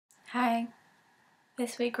Hi.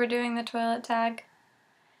 This week we're doing the toilet tag,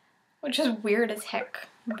 which is weird as heck,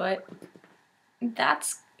 but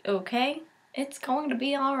that's okay. It's going to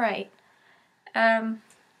be alright. Okay,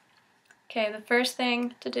 the first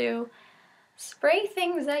thing to do, spray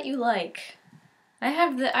things that you like.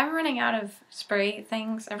 I'm running out of spray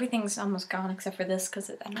things. Everything's almost gone except for this because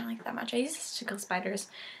I don't like that much. I use this to kill spiders.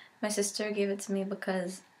 My sister gave it to me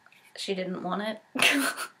because she didn't want it.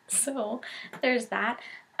 So there's that.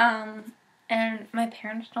 And my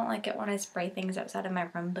parents don't like it when I spray things outside of my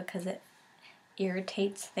room because it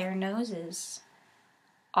irritates their noses.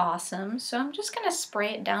 Awesome. So I'm just gonna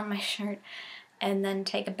spray it down my shirt and then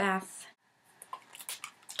take a bath.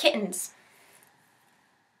 Kittens.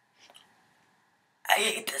 I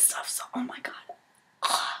hate this stuff so, oh my god.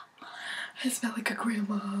 I smell like a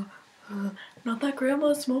grandma. Not that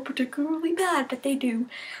grandmas smell particularly bad, but they do.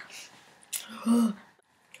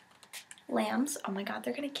 Lambs. Oh my god,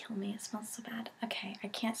 they're gonna kill me. It smells so bad. Okay, I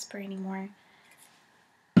can't spray anymore.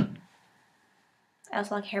 I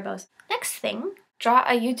also like hair bows. Next thing, draw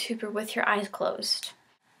a YouTuber with your eyes closed.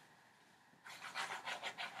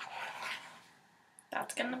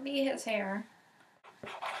 That's gonna be his hair.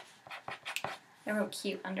 I wrote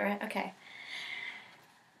cute under it. Okay.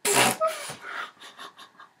 That's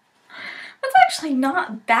actually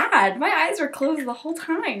not bad. My eyes were closed the whole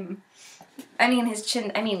time. I mean his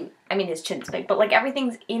chin, I mean his chin's big, but like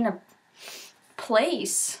everything's in a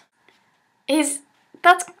place.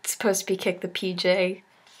 That's supposed to be Kick the PJ.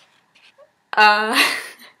 I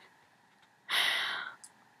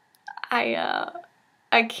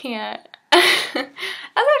can't. That's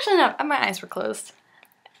actually not, my eyes were closed.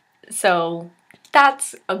 So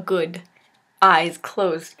that's a good eyes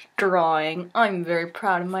closed drawing. I'm very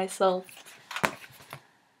proud of myself.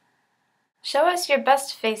 Show us your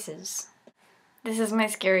best faces. This is my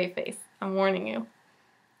scary face. I'm warning you.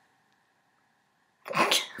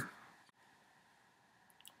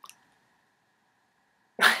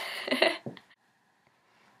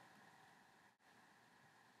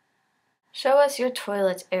 Show us your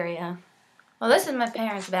toilet area. Well, this is my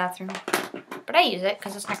parents' bathroom, but I use it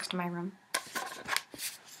because it's next to my room.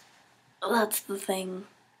 That's the thing.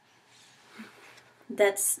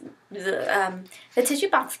 That's the tissue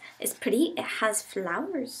box is pretty. It has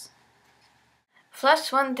flowers.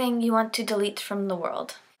 Flush one thing you want to delete from the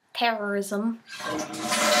world. Terrorism.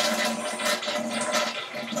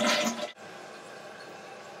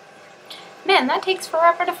 Man, that takes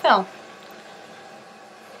forever to fill.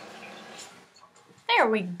 There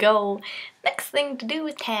we go. Next thing to do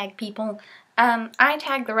is tag people. I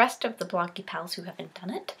tag the rest of the Blocky Pals who haven't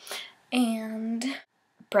done it. And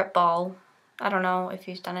Brett Ball. I don't know if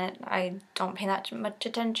he's done it. I don't pay that much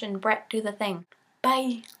attention. Brett, do the thing.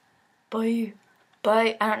 Bye. Bye.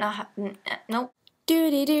 Bye. I don't know how. Nope.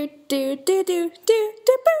 Do do do do do do do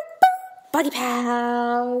do. Blocky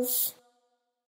Pals.